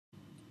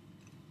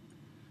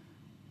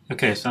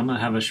Okay, so I'm going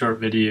to have a short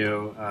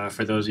video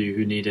for those of you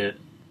who need it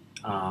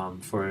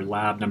for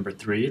lab number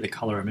 3, the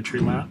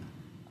colorimetry lab,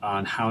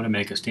 on how to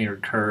make a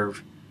standard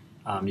curve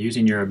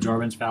using your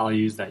absorbance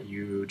values that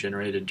you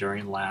generated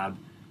during lab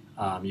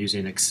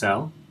using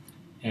Excel,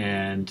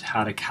 and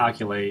how to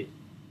calculate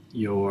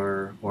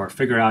your or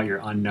figure out your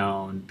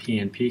unknown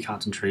PNP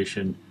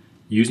concentration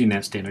using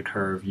that standard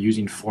curve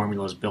using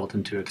formulas built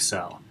into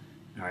Excel,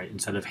 all right,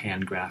 instead of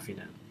hand graphing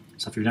it.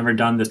 So if you've never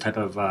done this type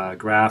of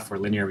graph or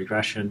linear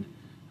regression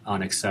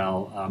on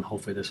Excel,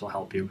 hopefully this will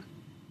help you.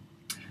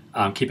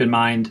 Keep in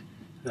mind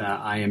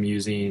that I am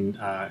using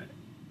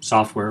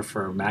software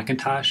for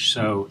Macintosh,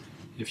 so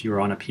if you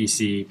are on a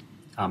PC,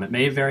 it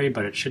may vary,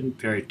 but it shouldn't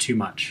vary too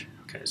much.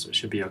 Okay, so it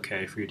should be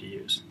okay for you to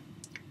use.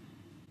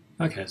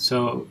 Okay,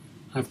 so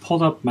I've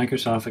pulled up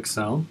Microsoft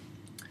Excel,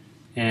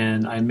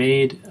 and I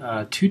made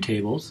 2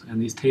 tables,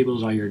 and these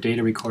tables are your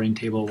data recording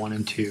table 1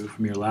 and 2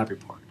 from your lab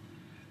report.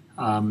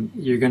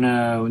 You're going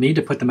to need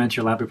to put them into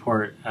your lab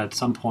report at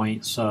some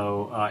point,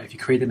 so if you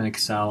create them in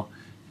Excel,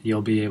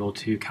 you'll be able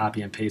to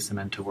copy and paste them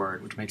into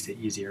Word, which makes it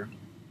easier.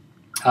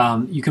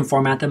 You can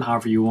format them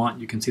however you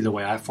want. You can see the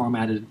way I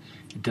formatted.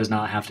 It does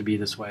not have to be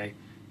this way.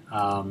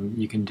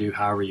 You can do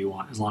however you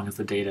want as long as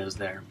the data is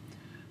there.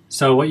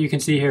 So what you can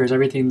see here is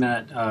everything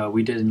that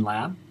we did in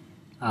lab.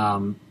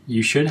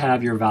 You should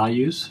have your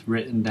values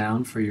written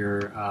down for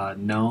your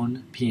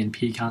known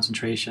PNP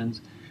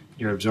concentrations,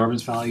 your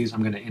absorbance values.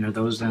 I'm going to enter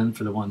those in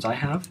for the ones I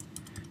have,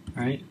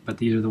 right? But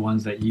these are the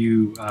ones that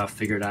you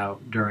figured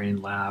out during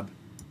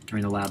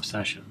the lab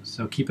sessions.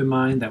 So keep in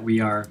mind that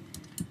we are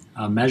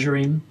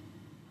measuring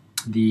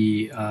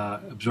the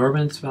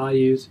absorbance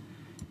values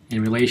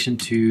in relation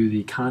to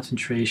the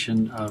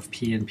concentration of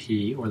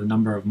PNP, or the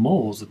number of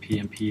moles of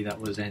PNP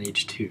that was in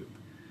each tube.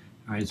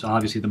 All right, so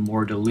obviously the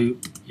more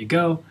dilute you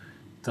go,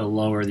 the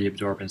lower the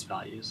absorbance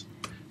values.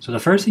 So the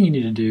first thing you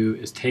need to do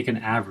is take an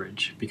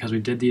average, because we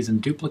did these in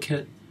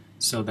duplicate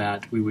so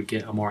that we would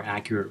get a more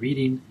accurate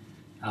reading.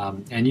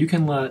 And you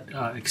can let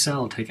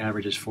Excel take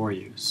averages for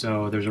you.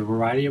 So there's a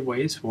variety of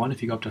ways. One,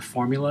 if you go up to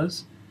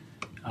formulas,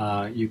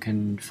 you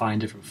can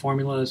find different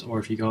formulas, or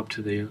if you go up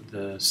to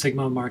the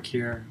sigma mark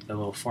here, the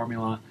little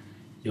formula,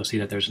 you'll see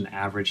that there's an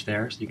average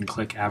there, so you can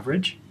click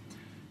average.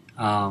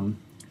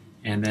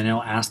 And then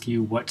it'll ask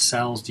you what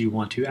cells do you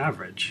want to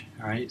average.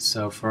 All right,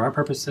 so for our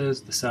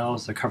purposes, the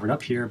cells are covered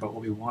up here, but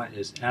what we want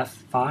is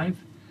F5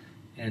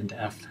 and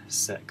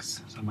F6.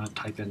 So I'm going to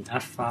type in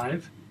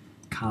F5,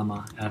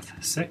 comma,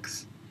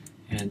 F6,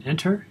 and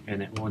enter,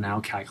 and it will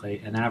now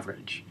calculate an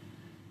average.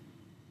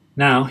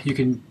 Now you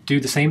can do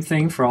the same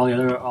thing for all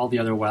the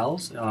other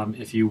wells.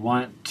 If you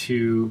want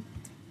to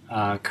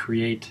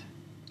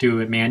do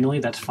it manually,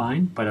 that's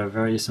fine, but a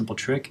very simple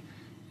trick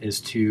is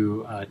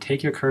to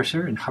take your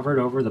cursor and hover it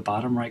over the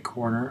bottom right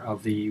corner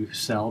of the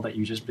cell that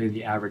you just made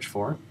the average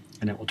for,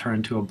 and it will turn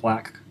into a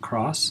black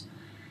cross.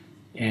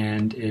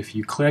 And if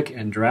you click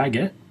and drag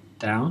it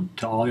down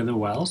to all the other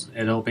wells,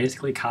 it'll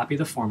basically copy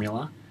the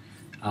formula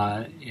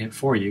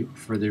for you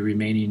for the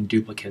remaining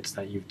duplicates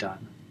that you've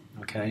done.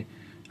 Okay.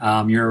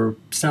 Your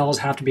cells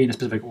have to be in a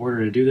specific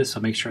order to do this, so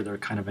make sure they're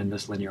kind of in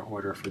this linear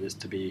order for this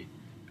to be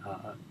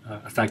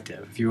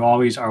effective. If you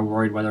always are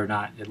worried whether or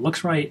not it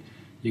looks right,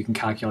 you can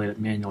calculate it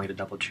manually to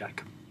double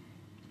check.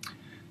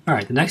 All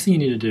right, the next thing you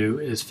need to do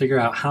is figure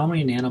out how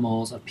many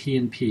nanomoles of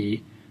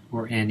PNP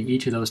were in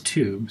each of those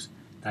tubes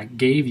that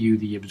gave you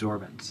the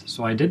absorbance.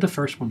 So I did the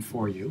first one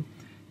for you,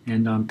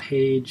 and on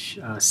page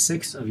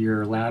 6 of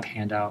your lab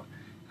handout,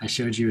 I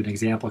showed you an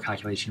example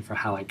calculation for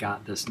how I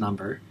got this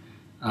number.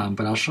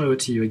 But I'll show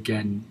it to you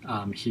again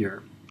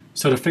here.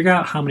 So to figure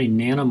out how many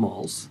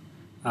nanomoles,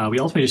 we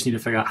ultimately just need to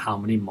figure out how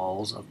many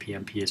moles of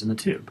PNP is in the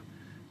tube.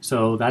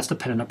 So that's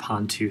dependent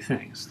upon 2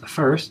 things. The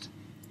first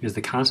is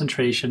the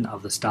concentration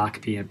of the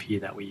stock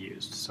PNP that we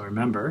used. So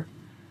remember,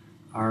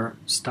 our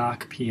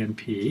stock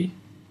PNP,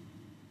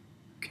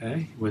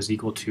 okay, was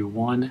equal to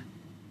 1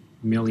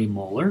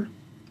 millimolar.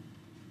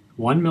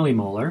 1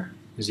 millimolar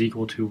is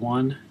equal to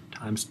 1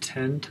 times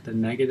 10 to the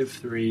negative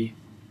 3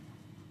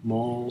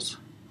 moles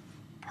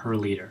per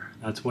liter.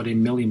 That's what a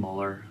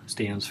millimolar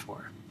stands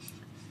for.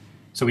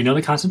 So we know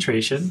the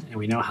concentration, and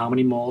we know how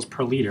many moles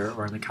per liter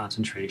are in the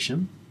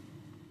concentration.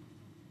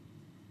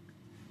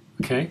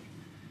 Okay,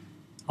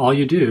 all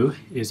you do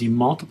is you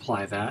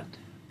multiply that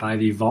by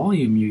the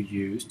volume you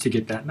use to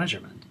get that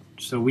measurement.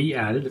 So we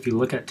added, if you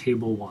look at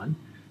table 1,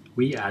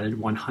 we added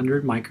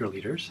 100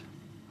 microliters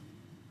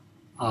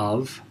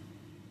of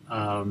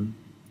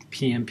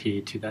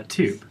PNP to that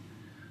tube.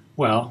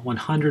 Well,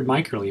 100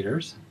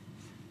 microliters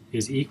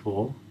is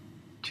equal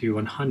to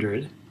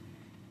 100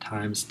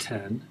 times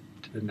 10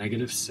 to the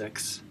negative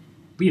 6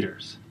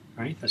 liters,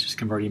 right? That's just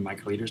converting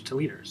microliters to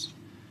liters,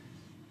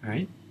 all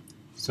right?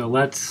 So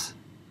let's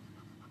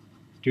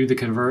do the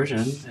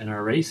conversion and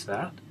erase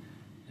that.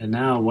 And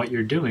now what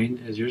you're doing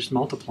is you're just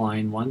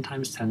multiplying 1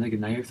 times 10 to the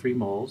negative 3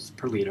 moles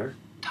per liter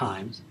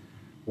times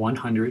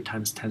 100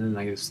 times 10 to the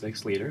negative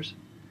 6 liters.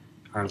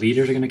 Our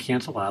liters are going to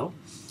cancel out.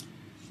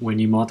 When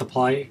you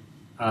multiply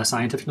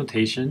scientific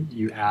notation,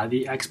 you add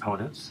the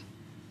exponents,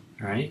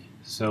 All right,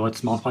 so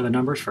let's multiply the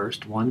numbers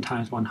first. 1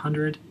 times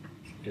 100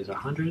 is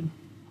 100,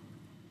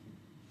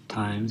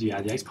 times, you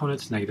add the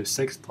exponents,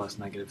 -6 plus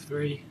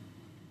 -3,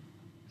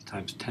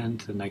 times 10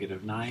 to the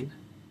 -9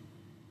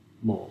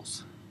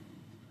 moles.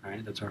 All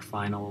right, that's our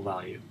final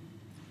value.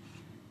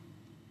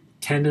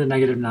 10 to the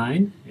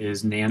 -9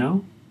 is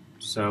nano,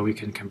 so we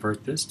can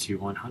convert this to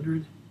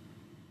 100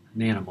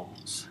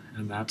 nanomoles.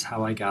 And that's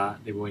how I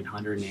got the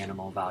 100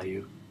 nanomole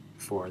value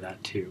for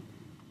that tube.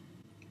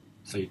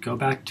 So you go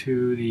back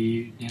to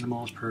the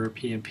nanomoles per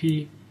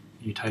PMP,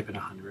 you type in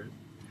 100.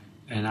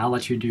 And I'll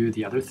let you do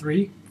the other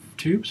 3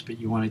 tubes, but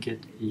you want to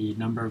get the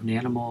number of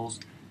nanomoles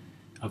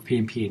of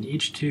PMP in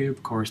each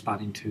tube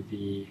corresponding to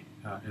the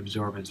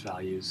absorbance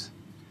values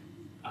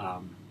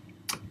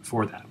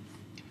for that.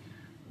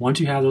 Once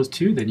you have those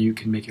two, then you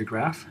can make your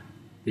graph.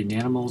 The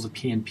nanomoles of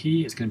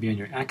PMP is going to be on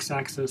your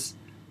x-axis,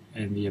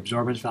 and the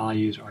absorbance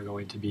values are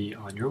going to be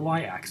on your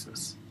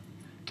y-axis.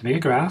 To make a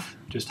graph,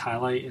 just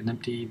highlight an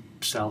empty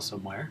cell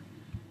somewhere,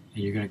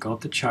 and you're going to go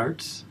up to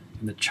charts,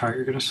 and the chart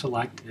you're going to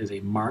select is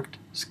a marked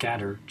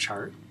scatter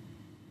chart.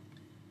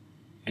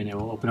 And it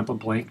will open up a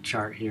blank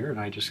chart here, and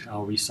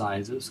I'll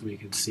resize it so we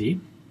can see.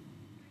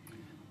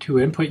 To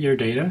input your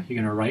data, you're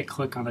going to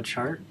right-click on the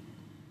chart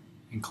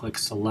and click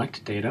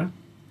Select Data.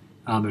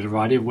 There's a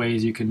variety of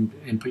ways you can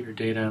input your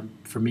data.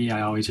 For me,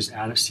 I always just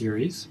add a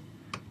series,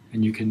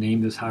 and you can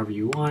name this however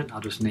you want.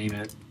 I'll just name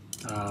it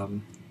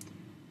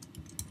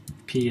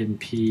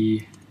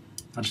PNP.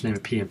 I'll just name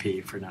it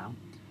PMP for now.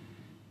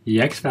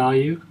 The X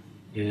value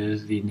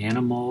is the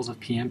nanomoles of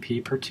PMP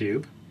per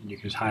tube, and you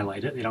can just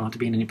highlight it. They don't have to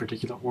be in any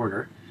particular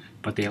order,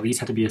 but they at least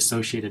have to be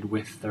associated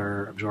with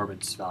their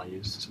absorbance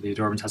values. So the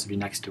absorbance has to be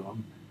next to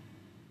them.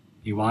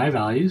 The Y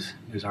values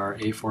is our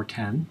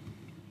A410.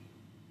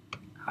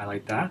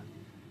 Highlight that,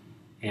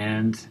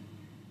 and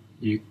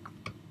you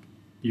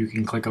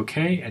can click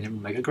OK, and it will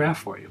make a graph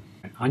for you.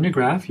 On your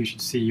graph, you should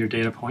see your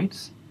data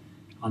points.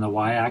 On the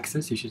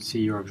y-axis, you should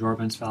see your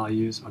absorbance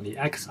values. On the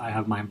x, I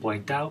have mine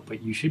blanked out,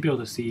 but you should be able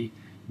to see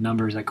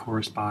numbers that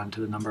correspond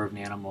to the number of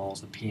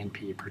nanomoles of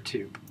PNP per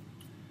tube.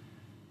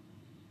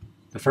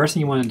 The first thing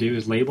you want to do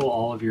is label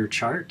all of your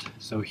chart.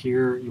 So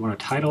here you want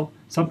to title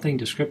something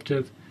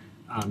descriptive.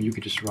 You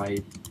could just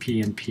write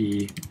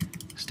PNP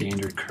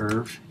standard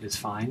curve is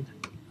fine.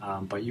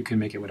 But you can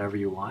make it whatever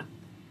you want.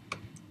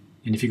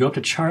 And if you go up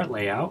to chart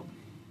layout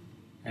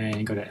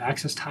and go to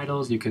axis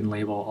titles, you can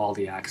label all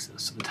the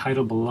axes. So the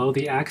title below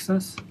the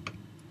axis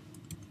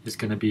is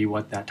going to be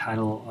what that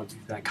title of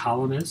that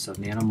column is, so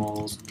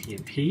nanomoles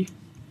PMP.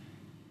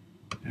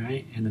 All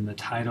right, and then the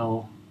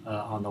title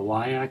on the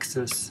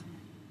y-axis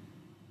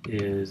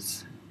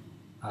is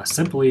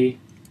simply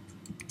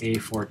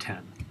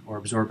A410, or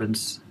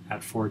absorbance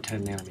at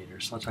 410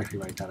 nanometers. So let's actually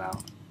write that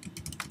out.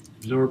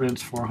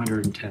 Absorbance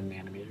 410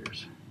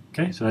 nanometers.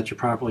 Okay, so that's your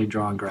properly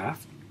drawn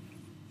graph.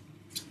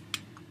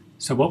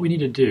 So what we need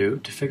to do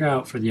to figure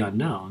out for the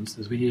unknowns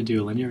is we need to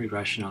do a linear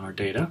regression on our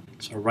data.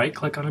 So right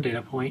click on a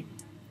data point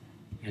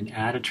and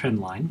add a trend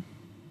line.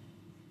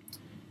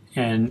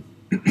 And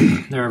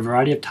there are a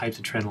variety of types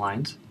of trend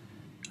lines.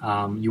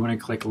 You want to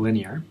click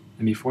linear.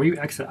 And before you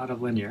exit out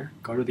of linear,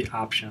 go to the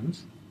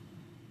options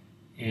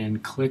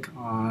and click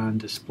on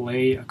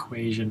display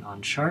equation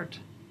on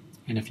chart.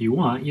 And if you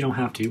want, you don't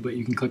have to, but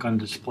you can click on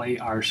display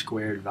R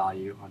squared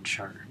value on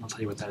chart. I'll tell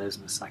you what that is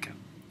in a second.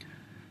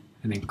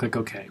 And then click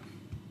OK.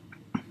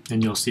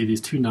 And you'll see these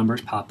two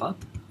numbers pop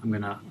up. I'm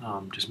going to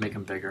just make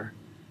them bigger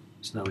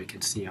so that we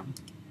can see them.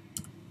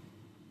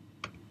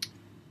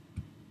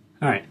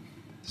 All right,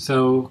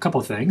 so a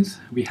couple things.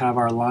 We have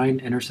our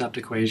line intercept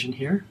equation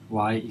here,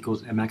 y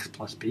equals mx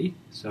plus b.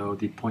 So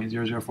the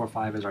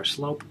 0.0045 is our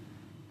slope,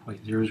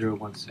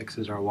 0.0016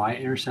 is our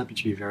y-intercept. It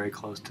should be very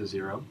close to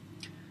 0.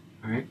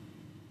 All right.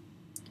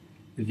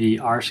 The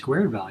r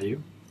squared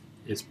value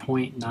is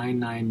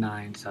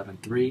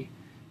 0.99973.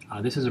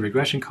 This is a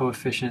regression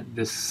coefficient.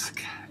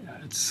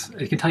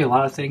 It can tell you a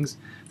lot of things.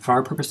 For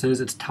our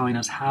purposes, it's telling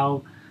us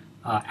how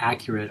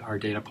accurate our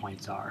data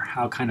points are,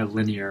 how kind of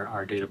linear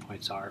our data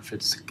points are. If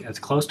it's as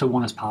close to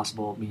 1 as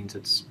possible, it means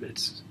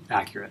it's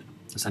accurate,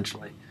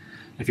 essentially.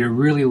 If you're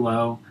really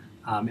low,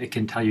 it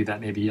can tell you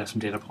that maybe you have some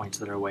data points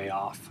that are way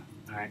off.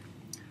 All right.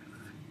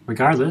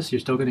 Regardless,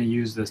 you're still going to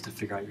use this to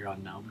figure out your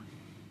unknown.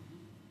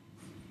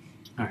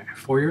 All right,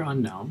 for your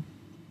unknown,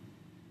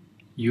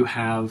 you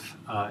have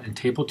in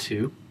Table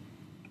 2,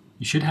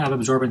 you should have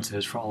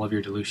absorbances for all of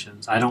your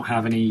dilutions. I don't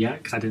have any yet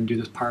because I didn't do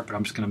this part, but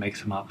I'm just going to make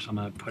some up. So I'm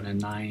going to put in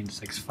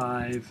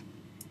 965,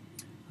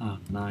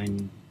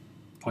 9.955,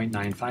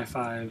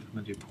 I'm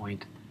going to do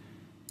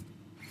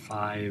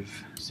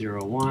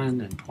 0.501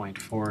 and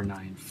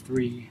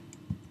 0.493,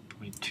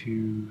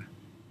 0.254,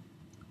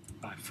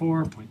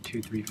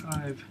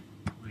 0.235,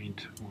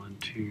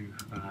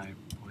 0.125,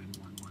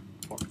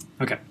 0.114.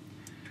 Okay.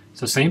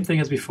 So same thing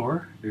as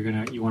before,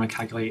 you want to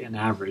calculate an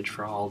average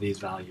for all these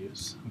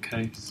values.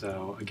 Okay,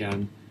 so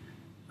again,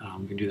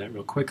 we can do that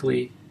real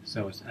quickly.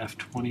 So it's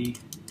F20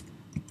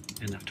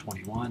 and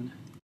F21.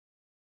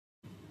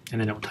 And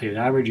then it will tell you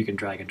the average. You can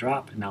drag and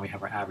drop, and now we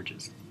have our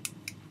averages.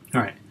 All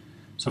right,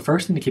 So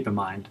first thing to keep in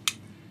mind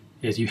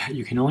is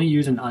you can only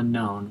use an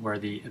unknown where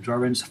the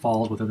absorbance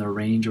falls within the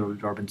range of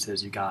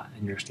absorbances you got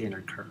in your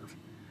standard curve.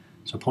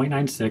 So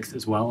 0.96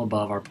 is well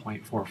above our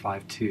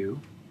 0.452,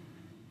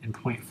 and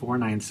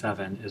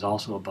 0.497 is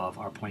also above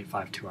our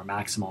 0.52, our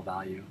maximal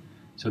value.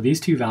 So these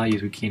two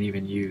values we can't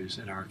even use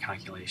in our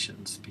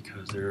calculations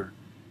because they're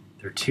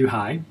too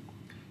high.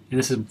 And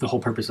this is the whole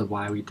purpose of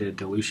why we did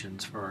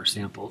dilutions for our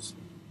samples.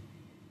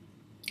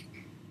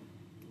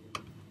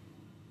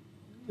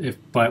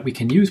 But we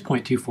can use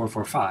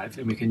 0.2445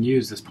 and we can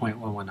use this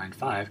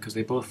 0.1195 because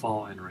they both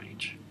fall in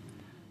range.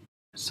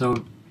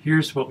 So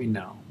here's what we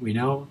know. We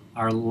know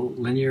our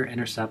linear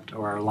intercept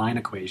or our line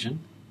equation,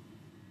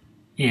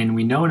 and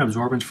we know an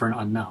absorbance for an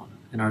unknown.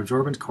 And our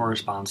absorbance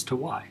corresponds to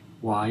Y.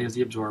 Y is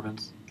the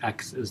absorbance,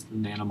 X is the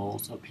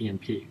nanomoles of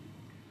PNP.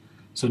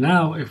 So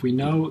now if we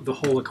know the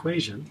whole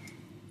equation,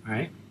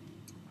 right,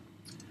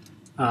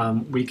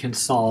 we can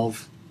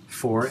solve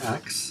for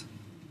X,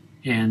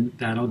 and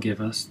that'll give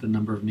us the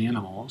number of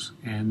nanomoles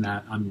and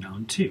that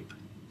unknown tube.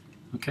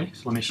 Okay,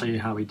 so let me show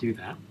you how we do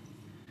that.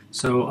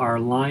 So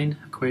our line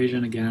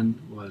equation again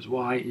was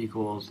Y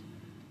equals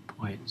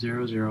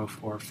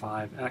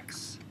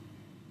 0.0045x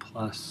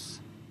plus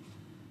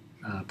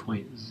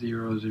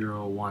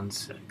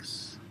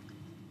 0.0016.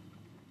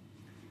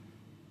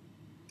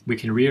 We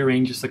can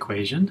rearrange this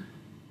equation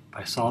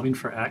by solving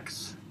for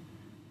x.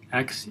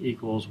 X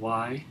equals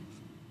y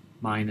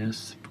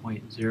minus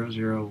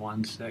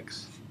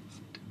 0.0016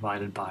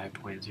 divided by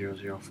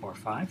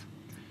 0.0045.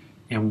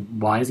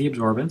 And y is the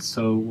absorbance,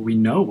 so we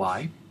know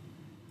y,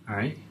 all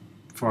right,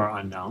 for our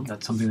unknown.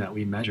 That's something that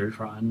we measured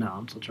for our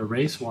unknown. So let's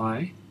erase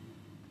y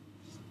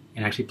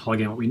and actually plug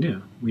in what we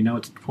knew. We know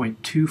it's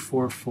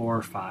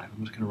 0.2445. I'm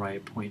just going to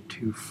write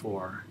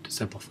 0.24 to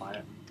simplify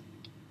it.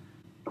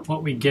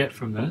 What we get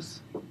from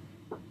this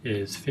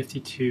is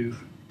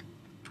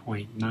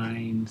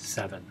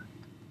 52.97. And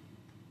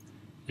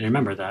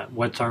remember that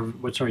what's our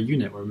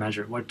unit? We're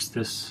measuring what's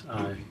this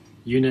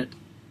unit?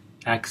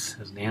 X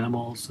is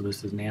nanomoles, so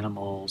this is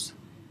nanomoles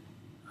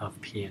of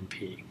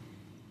PNP.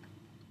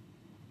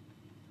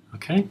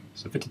 Okay,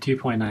 so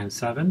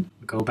 52.97.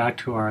 Go back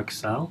to our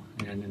Excel,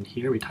 and in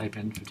here we type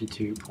in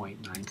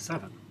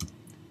 52.97.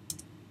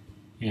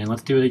 And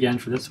let's do it again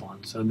for this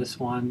one. So this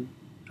one,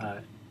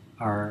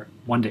 our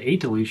 1 to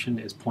 8 dilution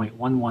is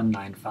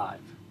 0.1195.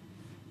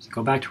 So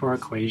go back to our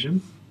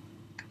equation,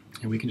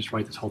 and we can just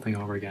write this whole thing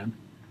over again.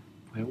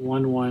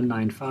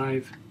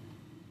 0.1195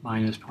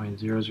 minus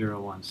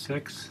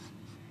 0.0016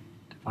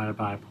 divided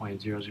by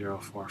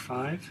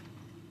 0.0045,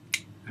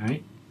 all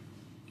right,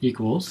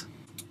 equals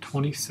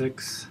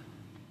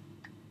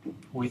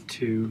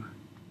 26.2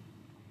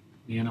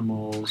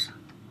 nanomoles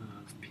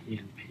of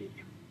PNP.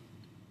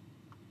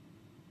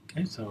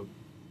 Okay, so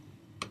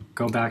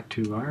go back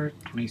to our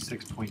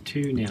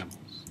 26.2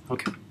 nanomoles.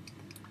 Okay,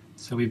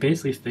 so we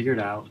basically figured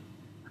out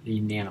the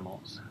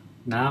nanomoles.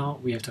 Now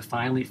we have to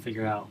finally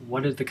figure out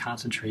what is the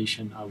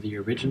concentration of the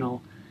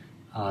original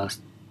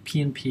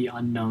PNP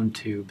unknown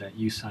tube that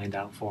you signed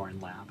out for in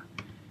lab.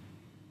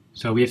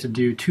 So we have to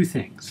do two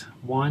things.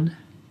 One,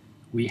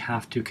 we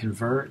have to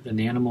convert the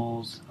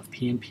nanomoles of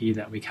PNP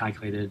that we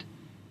calculated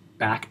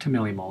back to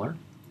millimolar.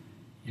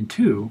 And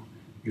two,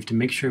 we have to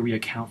make sure we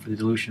account for the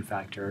dilution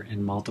factor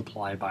and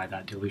multiply by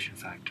that dilution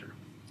factor.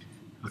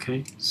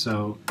 Okay,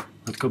 so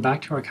let's go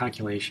back to our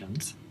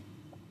calculations.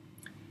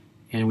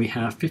 And we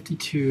have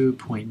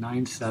 52.97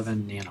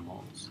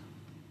 nanomoles.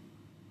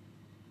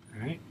 All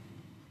right,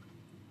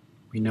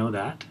 we know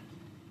that.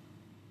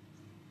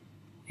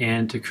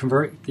 And to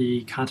convert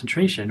the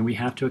concentration, we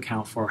have to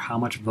account for how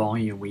much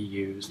volume we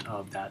used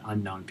of that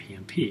unknown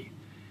PNP.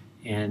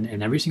 And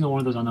in every single one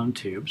of those unknown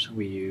tubes,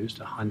 we used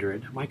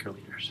 100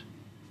 microliters.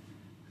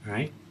 All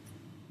right.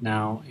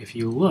 Now, if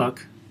you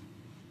look,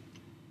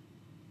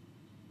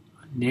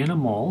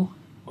 nanomole,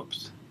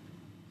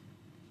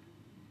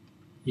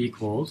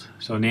 equals,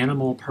 so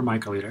nanomole per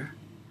microliter,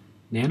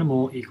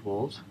 nanomole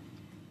equals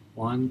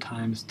 1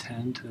 times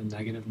 10 to the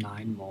negative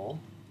 9 mole,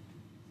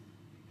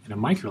 and a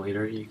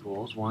microliter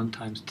equals 1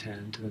 times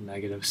 10 to the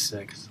negative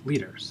 6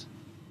 liters,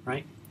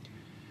 right?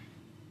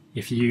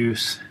 If you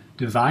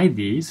divide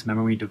these,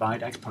 remember when we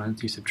divide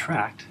exponents, you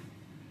subtract,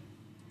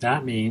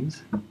 that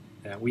means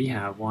that we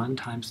have 1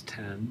 times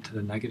 10 to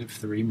the negative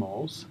 3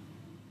 moles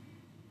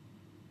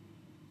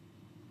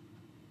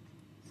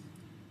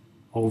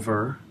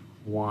over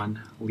 1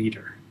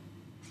 liter,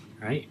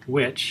 right?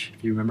 Which,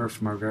 if you remember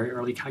from our very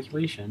early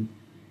calculation,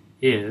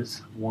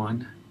 is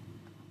 1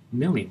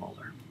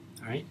 millimolar.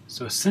 All right,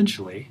 so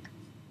essentially,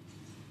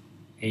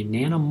 a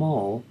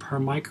nanomole per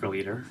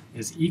microliter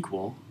is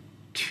equal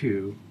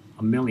to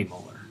a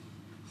millimolar.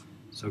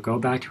 So go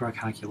back to our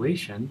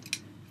calculation,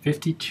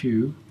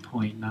 52.97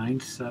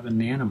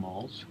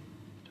 nanomoles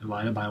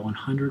divided by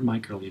 100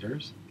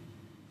 microliters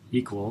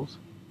equals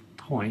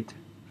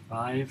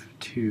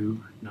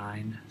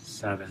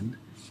 0.5297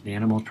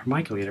 nanomoles per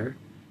microliter,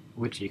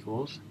 which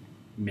equals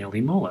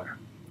millimolar.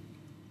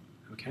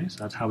 Okay, so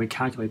that's how we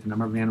calculate the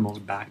number of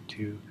nanomoles back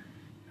to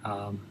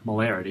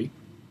molarity.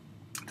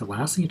 The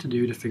last thing you have to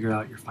do to figure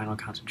out your final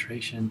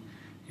concentration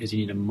is you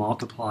need to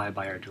multiply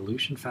by our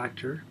dilution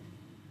factor.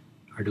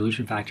 Our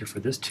dilution factor for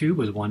this tube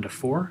was 1 to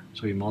 4,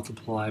 so we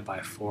multiply by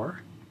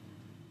 4,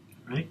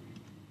 right?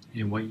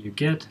 And what you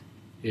get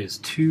is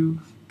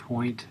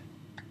 2.12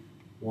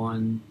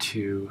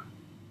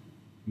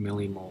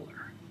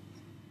 millimolar.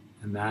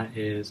 And that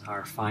is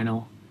our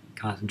final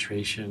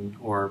concentration,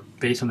 or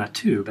based on that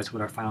tube, that's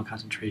what our final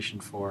concentration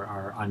for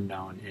our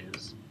unknown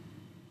is.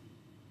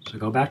 So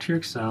go back to your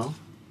Excel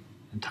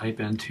and type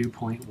in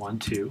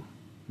 2.12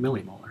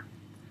 millimolar.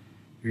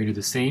 You're going to do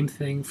the same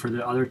thing for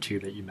the other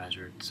tube that you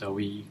measured. So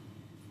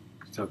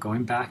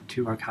going back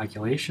to our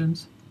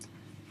calculations,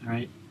 all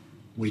right,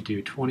 we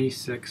do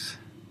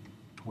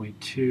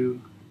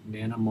 26.2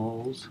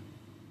 nanomoles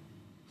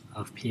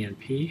of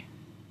PNP.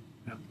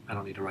 Nope, I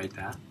don't need to write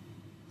that.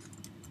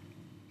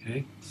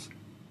 Okay,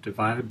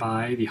 divided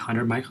by the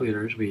 100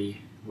 microliters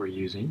we were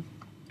using.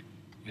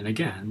 And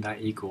again,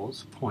 that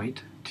equals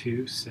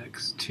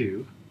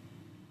 0.262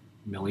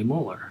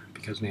 millimolar,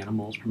 because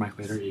nanomoles per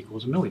microliter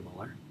equals a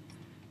millimolar.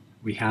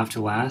 We have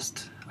to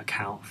last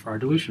account for our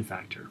dilution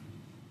factor.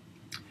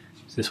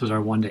 So this was our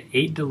 1 to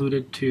 8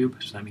 diluted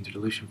tube, so that means our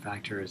dilution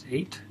factor is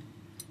 8.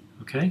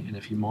 Okay, and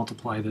if you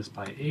multiply this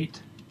by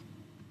 8,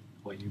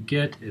 what you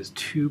get is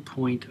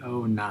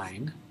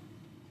 2.09,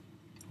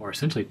 or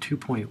essentially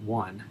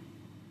 2.1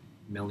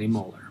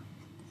 millimolar.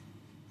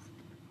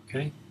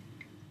 Okay?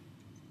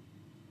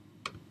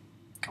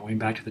 Going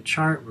back to the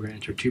chart, we're going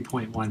to enter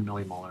 2.1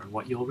 millimolar.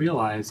 What you'll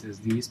realize is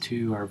these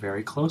two are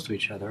very close to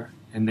each other,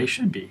 and they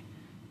should be,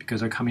 because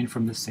they're coming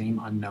from the same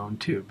unknown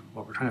tube.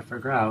 What we're trying to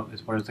figure out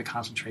is what is the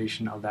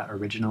concentration of that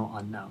original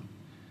unknown.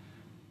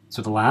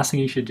 So the last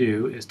thing you should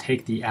do is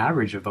take the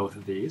average of both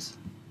of these,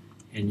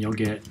 and you'll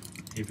get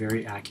a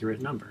very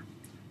accurate number.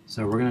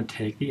 So we're going to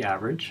take the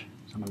average.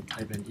 So I'm going to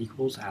type in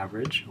equals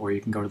average, or you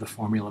can go to the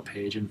formula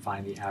page and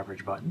find the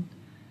average button.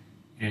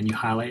 And you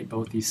highlight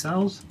both these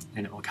cells,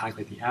 and it will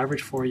calculate the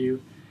average for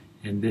you.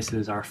 And this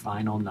is our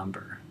final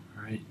number,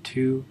 all right?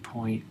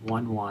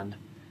 2.11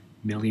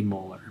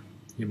 millimolar.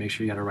 You make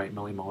sure you got to write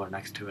millimolar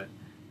next to it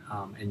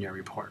in your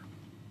report.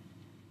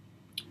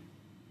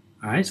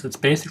 All right, so it's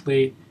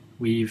basically,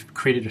 we've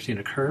created a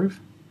standard curve.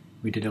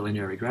 We did a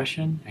linear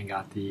regression and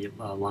got the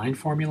line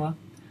formula.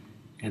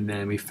 And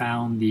then we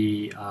found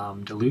the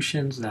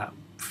dilutions that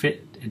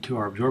fit into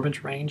our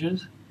absorbance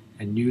ranges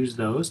and used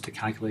those to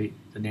calculate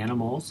the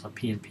nanomoles of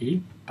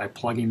PNP by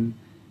plugging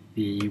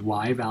the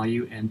Y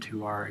value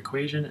into our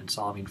equation and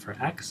solving for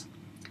X.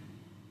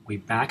 We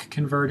back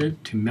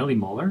converted to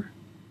millimolar,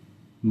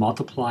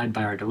 multiplied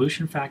by our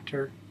dilution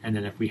factor, and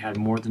then if we had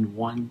more than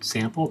one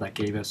sample that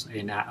gave us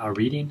a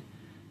reading,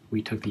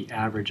 we took the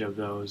average of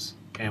those,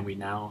 and we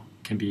now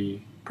can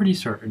be pretty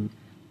certain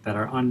that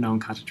our unknown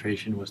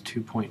concentration was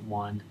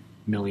 2.1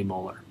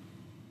 millimolar.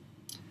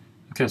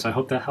 Okay, so I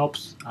hope that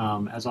helps.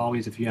 As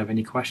always, if you have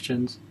any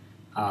questions,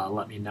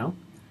 let me know.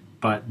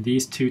 But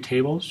these two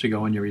tables should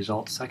go in your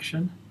results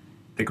section.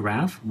 The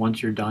graph,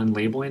 once you're done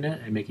labeling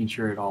it and making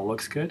sure it all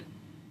looks good,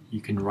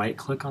 you can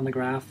right-click on the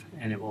graph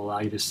and it will allow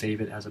you to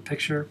save it as a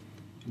picture,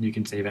 and you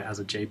can save it as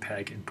a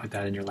JPEG and put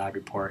that in your lab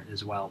report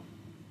as well.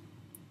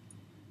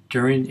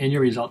 In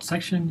your results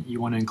section,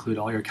 you want to include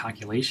all your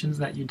calculations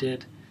that you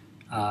did,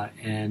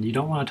 and you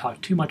don't want to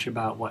talk too much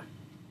about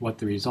what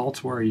the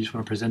results were. You just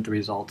want to present the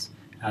results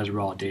as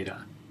raw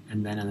data.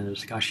 And then in the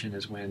discussion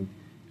is when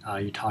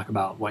you talk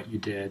about what you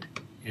did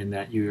and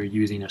that you're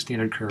using a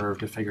standard curve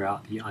to figure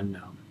out the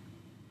unknown.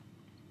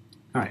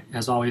 All right,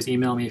 as always,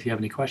 email me if you have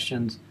any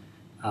questions,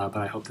 but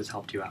I hope this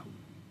helped you out.